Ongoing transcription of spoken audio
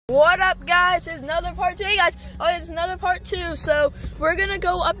What up, guys? It's another part 2. Hey, guys. Oh, it's another part 2. So, we're going to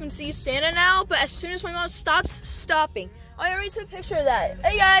go up and see Santa now, but as soon as my mom stops stopping. I already took a picture of that.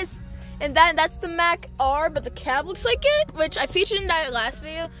 Hey, guys. And that's the Mac R, but the cab looks like it, which I featured in that last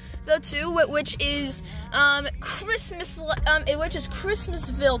video, though, too, which is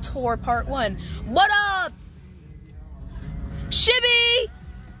Christmasville Tour Part 1. What up? Shibby!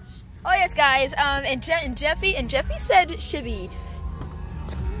 Oh, yes, guys. And Jeffy said Shibby.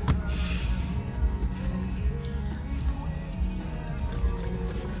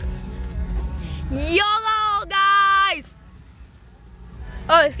 YOLO, guys!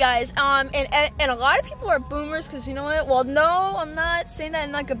 Oh, yes, guys. And a lot of people are boomers because you know what? Well, no, I'm not saying that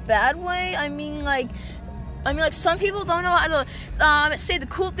in like a bad way. I mean like some people don't know how to say the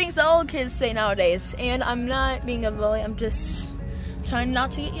cool things that old kids say nowadays. And I'm not being a bully. I'm just trying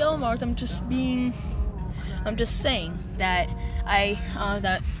not to get yellow marked. I'm just saying that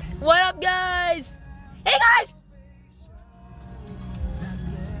that. What up, guys? Hey, guys!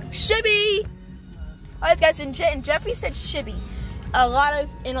 Shibby. Alright, guys, and Jeffrey said Shibby in a lot of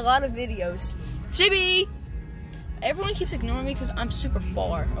videos. Shibby. Everyone keeps ignoring me because I'm super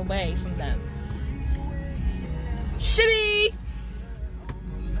far away from them. Shibby.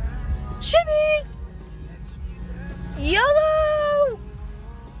 Shibby. Yellow.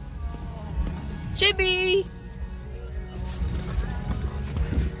 Shibby.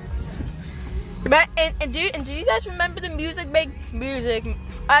 And do you guys remember the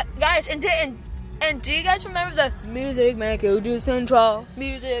guys, and do you guys remember the music make you lose control?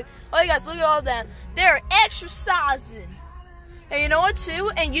 Music. Oh, you guys, look at all that. They're exercising. And you know what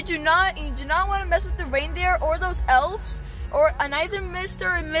too? And you do not want to mess with the reindeer or those elves or neither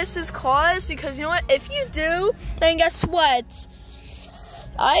Mr. and Mrs. Claus, because you know what? If you do, then guess what?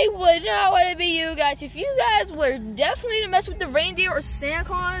 I would not want to be you guys. If you guys were definitely to mess with the reindeer or Santa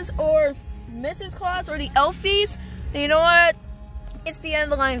Claus or Mrs. Claus or the Elfies, then you know what? It's the end of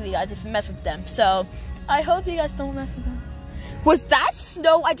the line for you guys if you mess with them. So, I hope you guys don't mess with them. Was that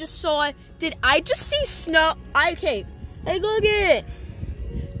snow I just saw? Did I just see snow? Okay. Hey, look at it.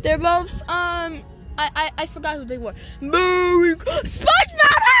 They're both, I forgot who they were.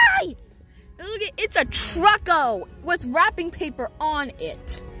 SpongeBob! Hey! Look at it's a trucko with wrapping paper on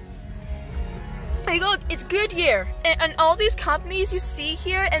it. Hey, look, it's Goodyear, and all these companies you see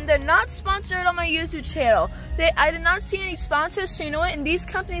here, and they're not sponsored on my YouTube channel. I did not see any sponsors, so you know what? And these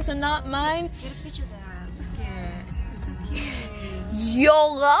companies are not mine. Get a picture of that. Look at it. It's so cute.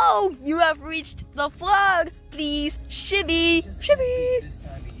 YOLO! You have reached the flag. Please, Shibby, Shibby.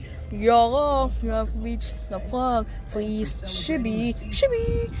 YOLO! You have reached the flag. Please, Shibby,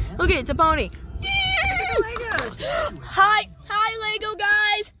 Shibby. Look at it, it's a pony. Legos. Hi, Lego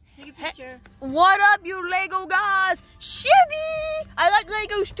guys. Take a picture. What up, you Lego guys? Shibby! I like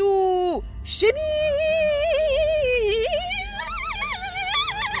Legos too. Shibby!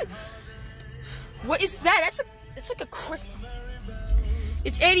 What is that? It's like a Christmas.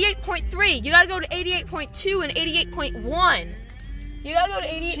 It's 88.3. You gotta go to 88.2 and 88.1. You gotta go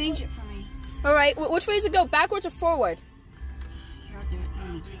to 88. Change it for me. All right. Which way does it go? Backwards or forward? Here, I'll do it.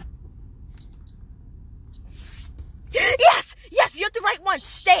 Yes! Yes, you have the right one.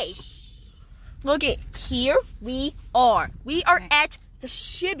 Stay. Look at here. We are at the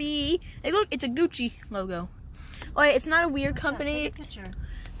Shibby. Hey, look, it's a Gucci logo. Oh, yeah, it's not a weird company. Take a picture.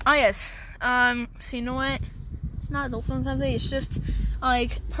 Oh yes. So you know what? It's not a dolphin company. It's just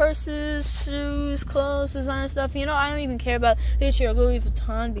like purses, shoes, clothes, design stuff. You know, I don't even care about Gucci or Louis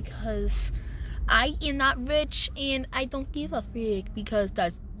Vuitton because I am not rich and I don't give a frig because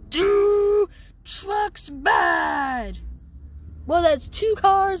that's trucks bad. Well, that's 2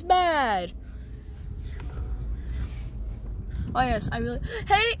 cars bad. Oh yes, I really.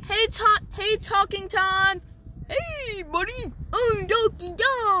 Hey, Talking Tom. Hey, buddy, I'm Talking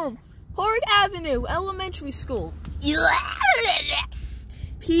Tom. Park Avenue Elementary School.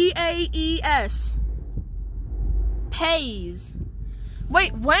 P-A-E-S. Pays.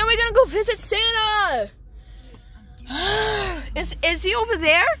 Wait, when are we gonna go visit Santa? Is he over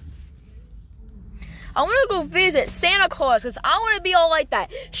there? I want to go visit Santa Claus because I want to be all like that.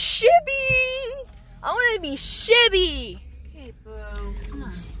 Shibby! I want to be Shibby. Okay, boo. Come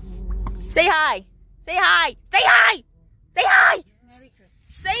on. Say hi. Say hi. Say hi. Say hi. Merry Christmas.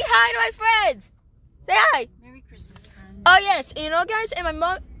 Say hi to my friends. Say hi. Merry Christmas, friend. Oh yes, you know, guys, and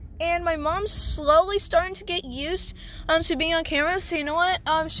my mom's slowly starting to get used to being on camera. So you know what?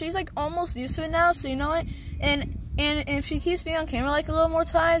 She's like almost used to it now. So you know what? And And if she keeps me on camera like a little more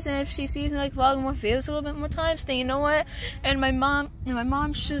times, and if she sees me like vlogging more videos a little bit more times, then you know what? And my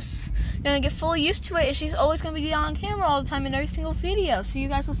mom's just gonna get fully used to it, and she's always gonna be on camera all the time in every single video. So you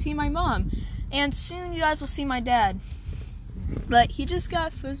guys will see my mom, and soon you guys will see my dad. But he just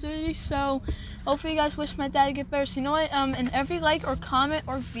got foot surgery, so hopefully you guys wish my dad to get better. So you know what? And every like or comment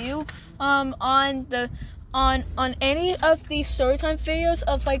or view on any of these storytime videos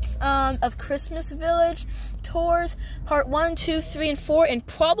of of Christmas Village tours, part 1, 2, 3, and 4, and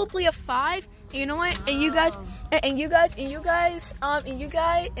probably a 5. And you know what? And you guys, it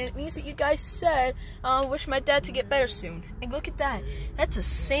means that you guys said wish my dad to get better soon. And look at that. That's a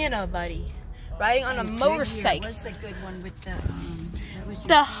Santa buddy riding on a motorcycle. What's the good one with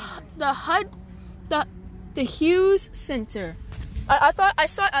the Hughes Center. I thought it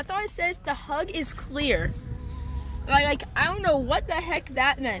says the hug is clear. I don't know what the heck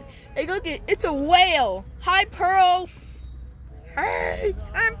that meant. Like, look at it's a whale. Hi, Pearl. Hey,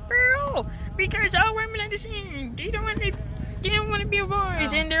 I'm Pearl. Because all women are the same. They don't want to be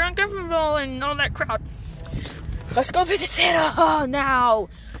avoided, and they're uncomfortable and all that crap. Let's go visit Santa now.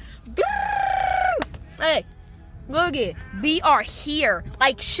 Hey, look it. We are here.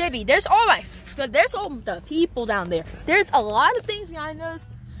 Like Shibby. There's all the people down there. There's a lot of things behind us,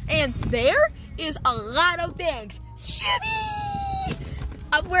 and there is a lot of things. Shibby!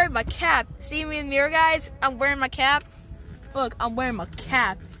 I'm wearing my cap. See me in the mirror, guys? I'm wearing my cap. Look, I'm wearing my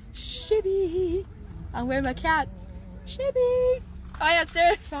cap. Shibby! I'm wearing my cap. Shibby! Oh yeah, it's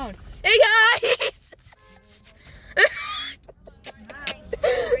their phone. Hey guys!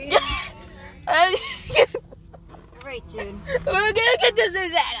 Alright, dude. We're gonna get this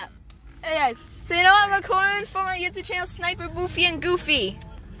in Santa. Hey guys, so you know what? I'm recording for my YouTube channel, SSSniperboofy&goofy.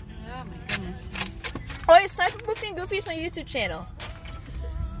 Oh my goodness. Oh yeah, SSSniperboofy&goofy is my YouTube channel.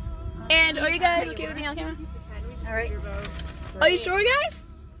 And are you guys okay with being on camera? Alright. Are you sure, guys?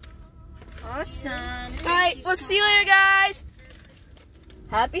 Awesome. Alright, we'll see you later, guys.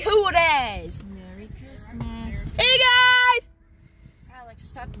 Happy holidays. Merry Christmas. Hey guys! Alex,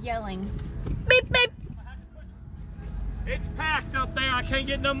 stop yelling. Beep beep. It's packed up there. I can't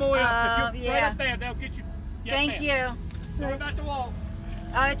get no more else. If you right up there, they'll get you. Thank you. Sorry about the wall.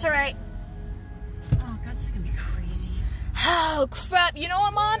 Oh, it's alright. Oh, God, this is gonna be crazy. Oh crap! You know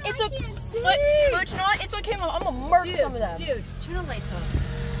what, Mom? It's okay. But you know what? It's okay, Mom. I'm gonna murk some of them. Dude, turn the lights on.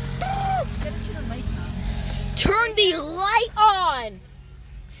 Turn the lights on. Turn the light on.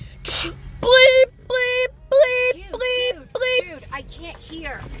 Bleep bleep bleep bleep bleep. Dude, I can't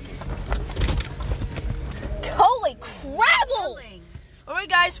hear. Holy crabbles! Alright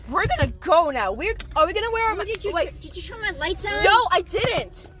guys, we're gonna go now. Are we gonna wear our Did you turn my lights on? No, I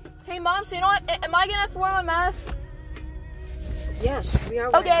didn't. Hey Mom, so you know what? Am I gonna have to wear my mask? Yes, we are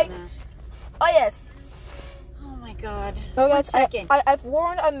wearing a mask. Oh yes. Oh my God. Oh One guys, second. I've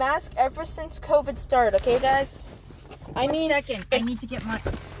worn a mask ever since COVID started, okay guys? One second. I need to get my...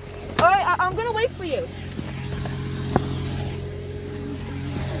 Alright, I'm gonna wait for you.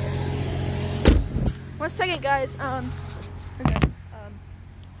 One second, guys. Okay.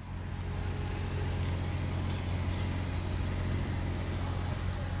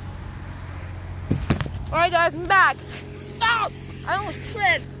 Alright, guys, I'm back. Oh, I almost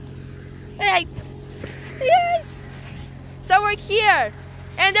tripped. Hey, yes. So we're here,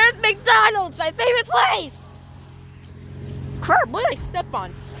 and there's McDonald's, my favorite place. Crap! What did I step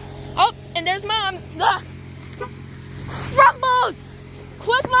on? Oh, and there's Mom. Ugh. Crumbles!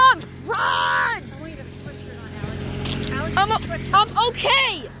 Quick, Mom, run! I'm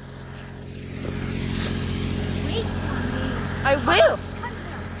okay. Wait for me. I will.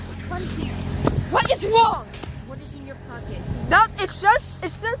 Come here. What is wrong? What is in your pocket? No, it's just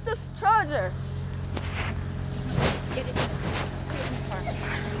the charger. Get it in the car.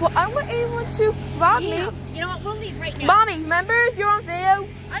 Well, I want anyone to rob me. You know what? We'll leave right now. Mommy, remember you're on video?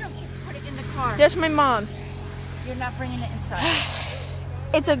 I don't care. Put it in the car. Just my mom. You're not bringing it inside.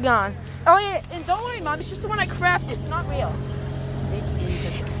 It's a gun. Oh yeah, and don't worry, Mom. It's just the one I crafted. It's not real.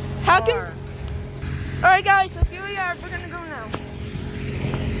 How can? All right, guys. So here we are. We're gonna go now.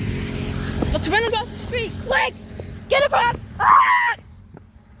 Let's run across the street. Quick! Get across! Ah!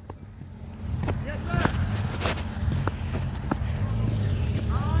 Yes, sir.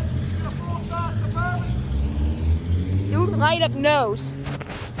 You light up nose.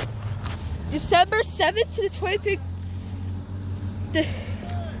 December 7th to the 23rd. The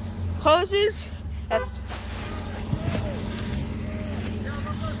closes.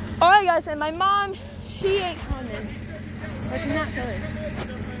 Alright guys, and my mom, she ain't coming. Or she's not coming.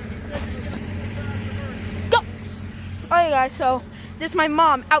 Go! Alright guys, so this is my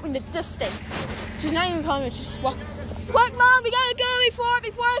mom out in the distance. She's not even coming. She's just walking. Quick, Mom, we gotta go before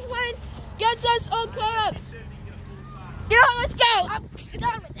this plane gets us all caught up. You know, let's go. I'm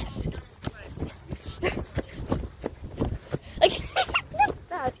done with this. Like,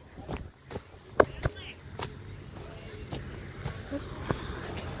 that.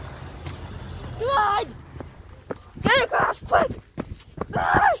 Come on. Get across, quick.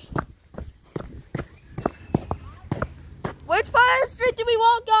 Which part of the street do we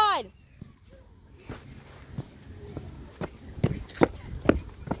walk on?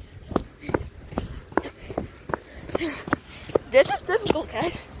 This is difficult,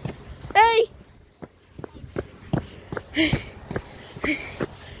 guys. Hey!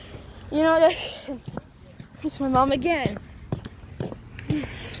 You know, it's my mom again.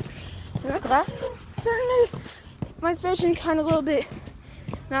 Look at that. Certainly, my vision kind of a little bit.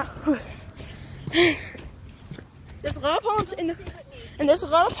 Now, there's a lot of problems there's a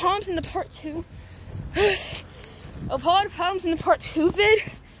lot of problems in the part 2. A lot of problems in the part 2 vid.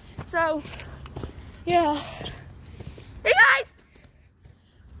 So, yeah. Hey guys!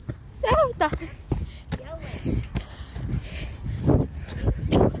 What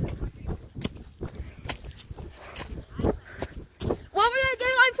were they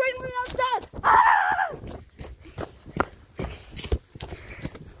doing? I'm freaking me outside!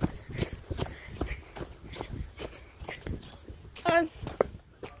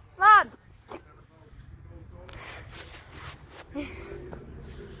 Mom!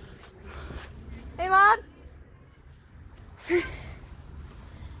 Hey, Mom!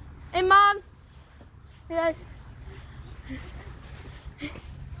 Hey, Mom! Hey, guys.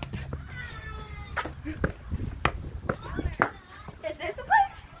 Is this the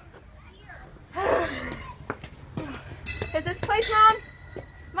place? Is this the place, Mom?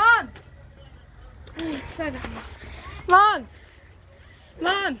 Mom! Mom!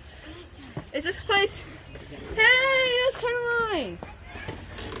 Mom! Is this the place? Hey, that's kind of mine.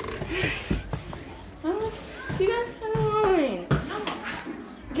 You guys kind of lying.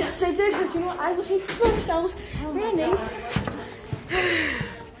 Yes, they did, because you know I was looking for ourselves running.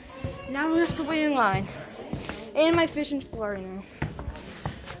 Now we have to wait in line. And my vision's blurry now.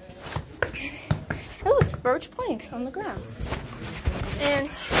 Oh, look, birch planks on the ground. And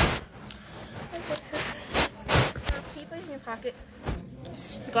keep it in your pocket.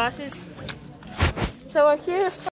 Glasses. So we're here.